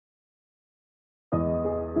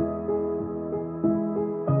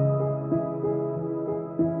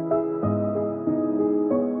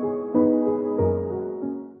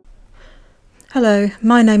Hello,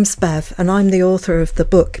 my name's Bev and I'm the author of the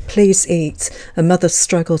book Please Eat, A Mother's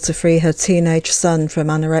Struggle to Free Her Teenage Son from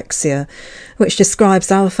Anorexia, which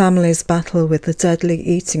describes our family's battle with the deadly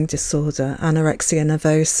eating disorder, anorexia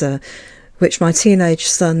nervosa, which my teenage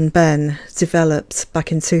son Ben developed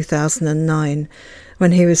back in 2009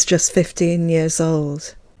 when he was just 15 years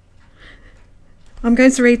old. I'm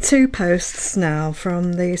going to read two posts now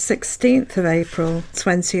from the 16th of April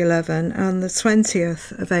 2011 and the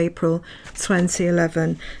 20th of April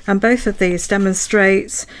 2011, and both of these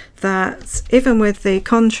demonstrate that even with the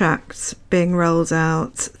contract being rolled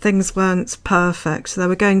out, things weren't perfect. There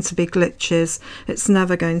were going to be glitches. It's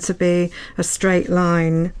never going to be a straight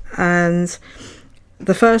line. And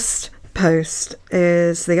the first post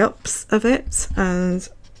is the ups of it and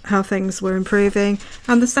how things were improving,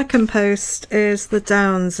 and the second post is the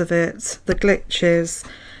downs of it, the glitches.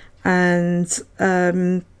 And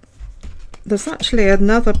there's actually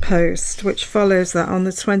another post which follows that on the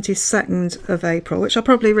 22nd of April, which I'll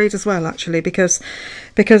probably read as well, actually, because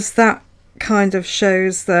that kind of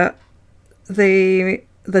shows that the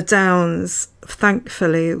downs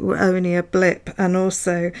thankfully were only a blip, and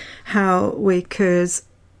also how we could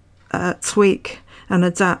tweak and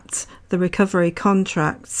adapt the recovery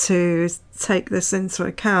contract to take this into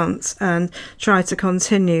account and try to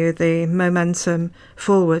continue the momentum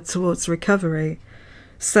forward towards recovery.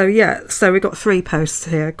 So we've got three posts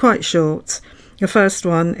here, quite short. The first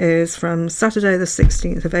one is from Saturday the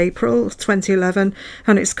 16th of April 2011,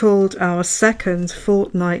 and it's called Our Second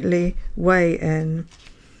Fortnightly Weigh-In.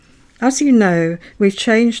 As you know, we've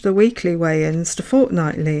changed the weekly weigh-ins to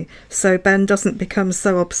fortnightly, so Ben doesn't become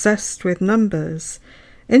so obsessed with numbers.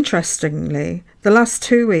 Interestingly, the last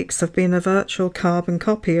 2 weeks have been a virtual carbon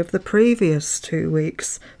copy of the previous 2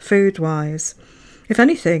 weeks, food-wise. If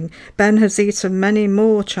anything, Ben has eaten many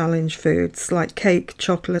more challenge foods like cake,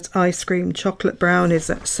 chocolate, ice cream, chocolate brownies,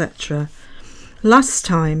 etc. Last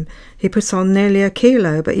time, he put on nearly 1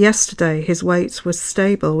 kilo, but yesterday his weight was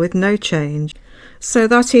stable with no change. So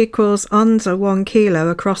that equals under 1 kilo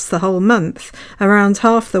across the whole month, around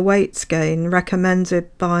half the weight gain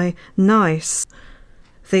recommended by NICE,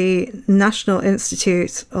 the National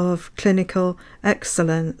Institute of Clinical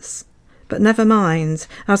Excellence. But never mind,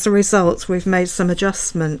 as a result we've made some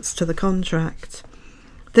adjustments to the contract.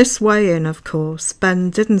 This weigh-in, of course, Ben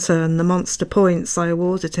didn't earn the monster points I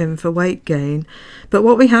awarded him for weight gain, but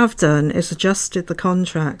what we have done is adjusted the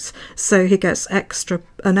contract so he gets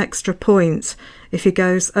an extra point if he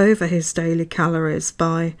goes over his daily calories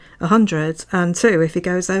by 100, and 2 if he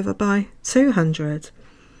goes over by 200.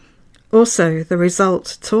 Also, the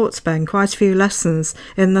result taught Ben quite a few lessons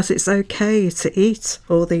in that it's okay to eat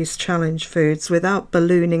all these challenge foods without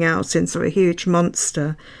ballooning out into a huge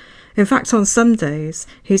monster. In fact, on some days,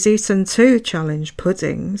 he's eaten 2 challenge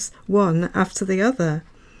puddings, one after the other.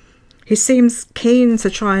 He seems keen to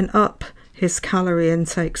try and up his calorie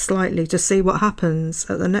intake slightly to see what happens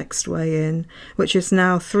at the next weigh-in, which is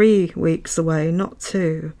now 3 weeks away, not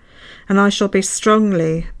 2. And I shall be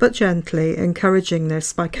strongly but gently encouraging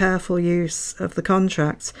this by careful use of the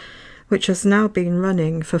contract, which has now been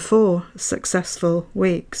running for 4 successful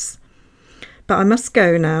weeks. But I must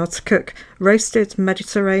go now to cook roasted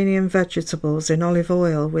Mediterranean vegetables in olive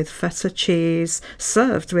oil with feta cheese,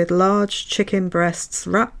 served with large chicken breasts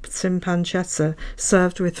wrapped in pancetta,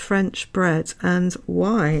 served with French bread and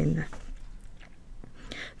wine.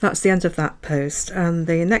 That's the end of that post, and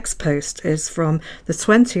the next post is from the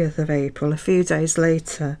 20th of April, a few days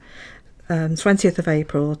later, 20th of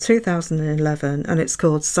April 2011, and it's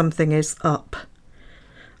called Something Is Up.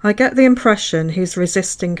 I get the impression he's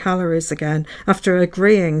resisting calories again after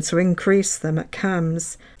agreeing to increase them at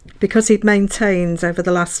CAMS. Because he'd maintained over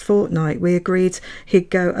the last fortnight, we agreed he'd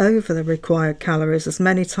go over the required calories as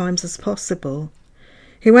many times as possible.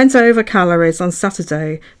 He went over calories on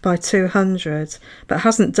Saturday by 200, but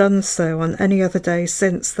hasn't done so on any other day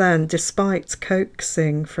since then, despite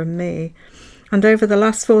coaxing from me. And over the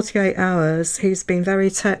last 48 hours, he's been very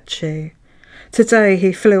tetchy. Today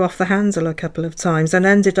he flew off the handle a couple of times and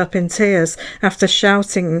ended up in tears after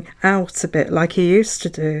shouting out a bit like he used to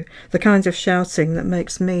do, the kind of shouting that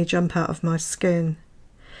makes me jump out of my skin.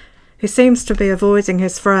 He seems to be avoiding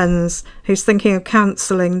his friends. He's thinking of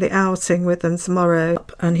cancelling the outing with them tomorrow,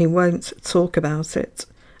 and he won't talk about it.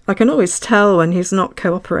 I can always tell when he's not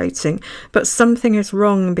cooperating, but something is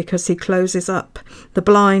wrong because he closes up. The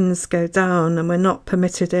blinds go down and we're not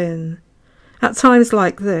permitted in. At times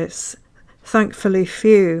like this, thankfully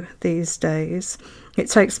few these days, it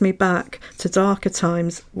takes me back to darker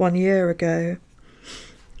times 1 year ago.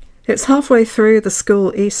 It's halfway through the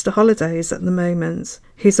school Easter holidays at the moment.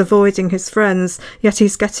 He's avoiding his friends, yet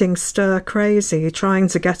he's getting stir crazy, trying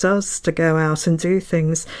to get us to go out and do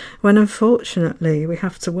things, when unfortunately we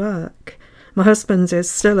have to work. My husband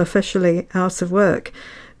is still officially out of work,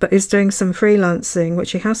 but he's doing some freelancing,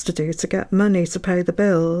 which he has to do to get money to pay the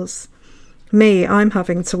bills. Me, I'm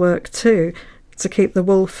having to work too, to keep the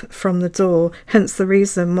wolf from the door, hence the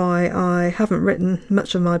reason why I haven't written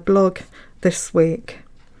much of my blog this week.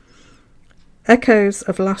 Echoes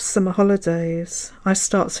of last summer holidays. I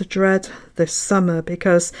start to dread this summer,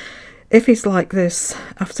 because if he's like this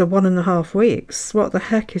after 1.5 weeks, what the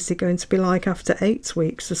heck is he going to be like after 8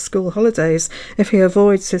 weeks of school holidays if he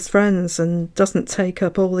avoids his friends and doesn't take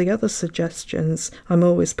up all the other suggestions I'm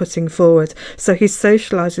always putting forward, so he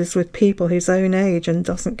socialises with people his own age and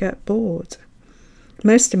doesn't get bored?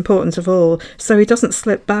 Most important of all, so he doesn't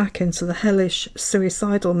slip back into the hellish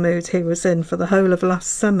suicidal mood he was in for the whole of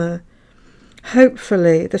last summer.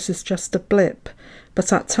 Hopefully this is just a blip,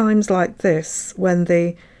 but at times like this, when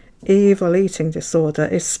the evil eating disorder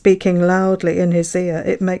is speaking loudly in his ear,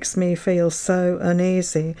 it makes me feel so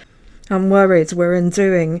uneasy. I'm worried we're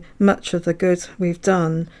undoing much of the good we've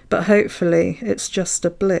done, but hopefully it's just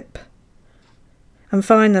a blip. And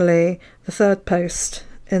finally, the third post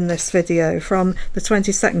in this video from the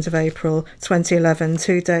 22nd of April 2011,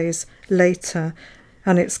 2 days later,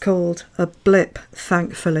 and it's called A Blip,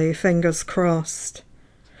 Thankfully, Fingers Crossed.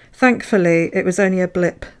 Thankfully, it was only a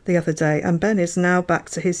blip the other day, and Ben is now back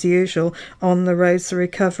to his usual on the road to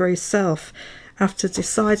recovery self, after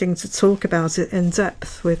deciding to talk about it in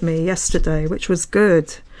depth with me yesterday, which was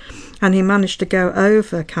good. And he managed to go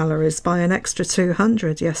over calories by an extra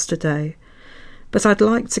 200 yesterday. But I'd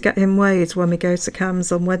like to get him weighed when we go to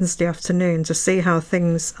Cam's on Wednesday afternoon to see how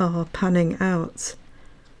things are panning out.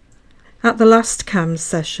 At the last CAM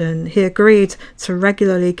session, he agreed to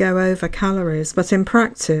regularly go over calories, but in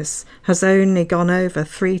practice has only gone over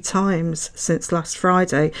 3 times since last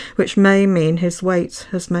Friday, which may mean his weight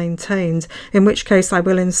has maintained, in which case I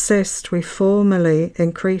will insist we formally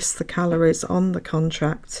increase the calories on the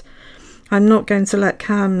contract. I'm not going to let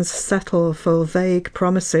CAMs settle for vague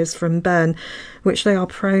promises from Ben, which they are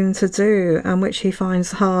prone to do and which he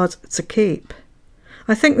finds hard to keep.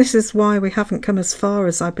 I think this is why we haven't come as far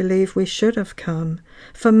as I believe we should have come.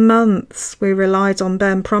 For months we relied on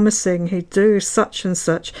Ben promising he'd do such and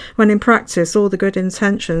such, when in practice all the good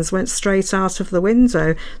intentions went straight out of the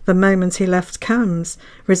window the moment he left CAMS,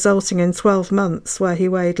 resulting in 12 months where he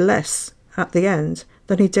weighed less at the end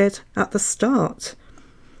than he did at the start.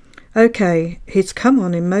 OK, he'd come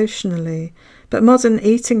on emotionally, but modern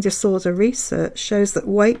eating disorder research shows that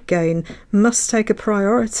weight gain must take a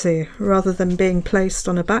priority rather than being placed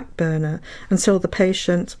on a back burner until the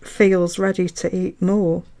patient feels ready to eat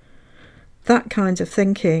more. That kind of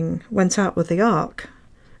thinking went out with the arc,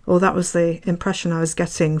 or that was the impression I was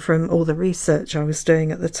getting from all the research I was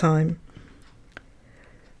doing at the time.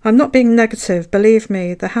 I'm not being negative, believe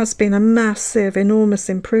me, there has been a massive, enormous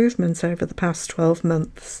improvement over the past 12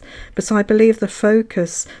 months, but I believe the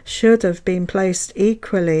focus should have been placed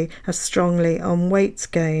equally as strongly on weight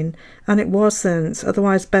gain, and it wasn't,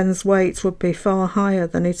 otherwise Ben's weight would be far higher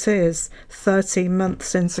than it is 13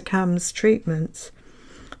 months into CAM's treatment.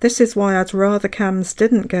 This is why I'd rather CAMs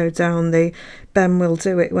didn't go down the Ben will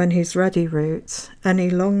do it when he's ready route any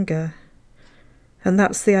longer. And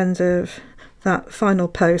that's the end of that final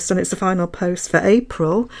post, and it's the final post for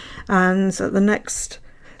April, and at the next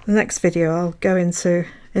video I'll go into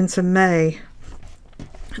May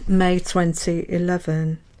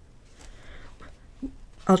 2011.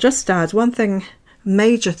 I'll just add one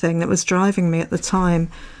major thing that was driving me at the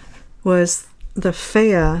time was the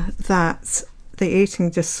fear that the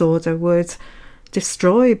eating disorder would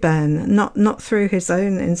destroy Ben, not through his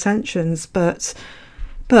own intentions, but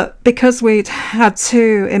because we'd had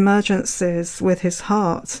 2 emergencies with his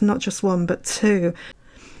heart, not just 1 but 2,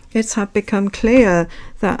 it had become clear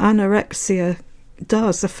that anorexia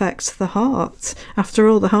does affect the heart. After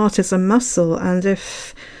all, the heart is a muscle, and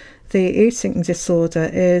if the eating disorder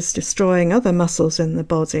is destroying other muscles in the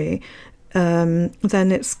body, then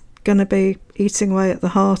it's going to be eating away at the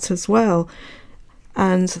heart as well.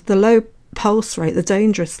 And the low pulse rate, the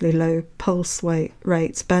dangerously low pulse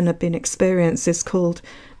rate Ben had been experiencing, is called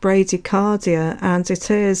bradycardia, and it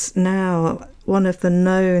is now one of the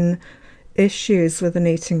known issues with an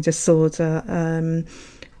eating disorder.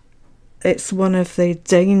 It's one of the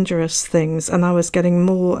dangerous things, and I was getting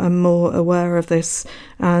more and more aware of this,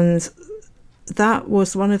 and that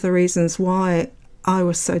was one of the reasons why I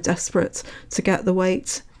was so desperate to get the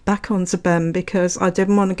weight back onto Ben, because I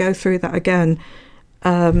didn't want to go through that again.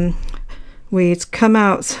 we'd come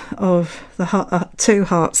out of the 2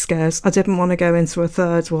 heart scares. I didn't want to go into a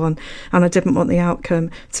 3rd one, and I didn't want the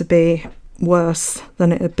outcome to be worse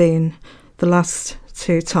than it had been the last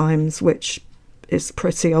 2 times, which is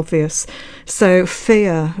pretty obvious. So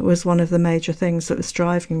fear was one of the major things that was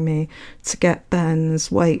driving me to get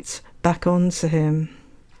Ben's weight back onto him,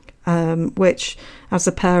 which as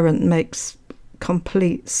a parent makes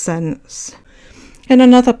complete sense. In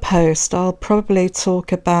another post, I'll probably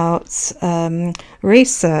talk about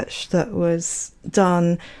research that was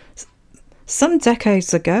done some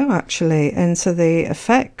decades ago, actually, into the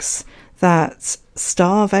effects that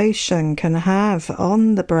starvation can have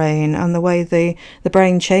on the brain and the way the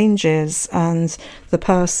brain changes, and the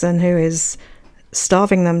person who is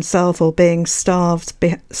starving themselves or being starved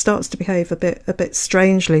starts to behave a bit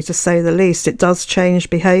strangely, to say the least. It does change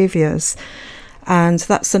behaviours. And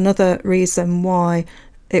that's another reason why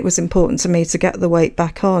it was important to me to get the weight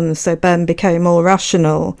back on, so Ben became more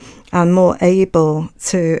rational and more able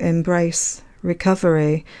to embrace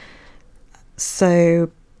recovery. So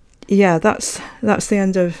yeah, that's the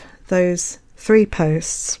end of those 3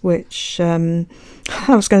 posts, which I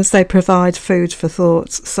was going to say provide food for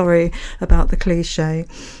thought. Sorry about the cliche.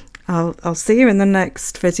 I'll see you in the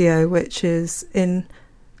next video, which is in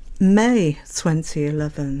May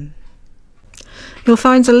 2011. You'll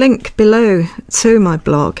find a link below to my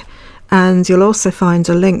blog, and you'll also find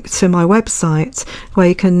a link to my website where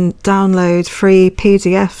you can download free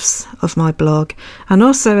PDFs of my blog, and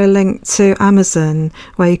also a link to Amazon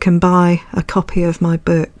where you can buy a copy of my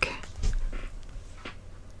book.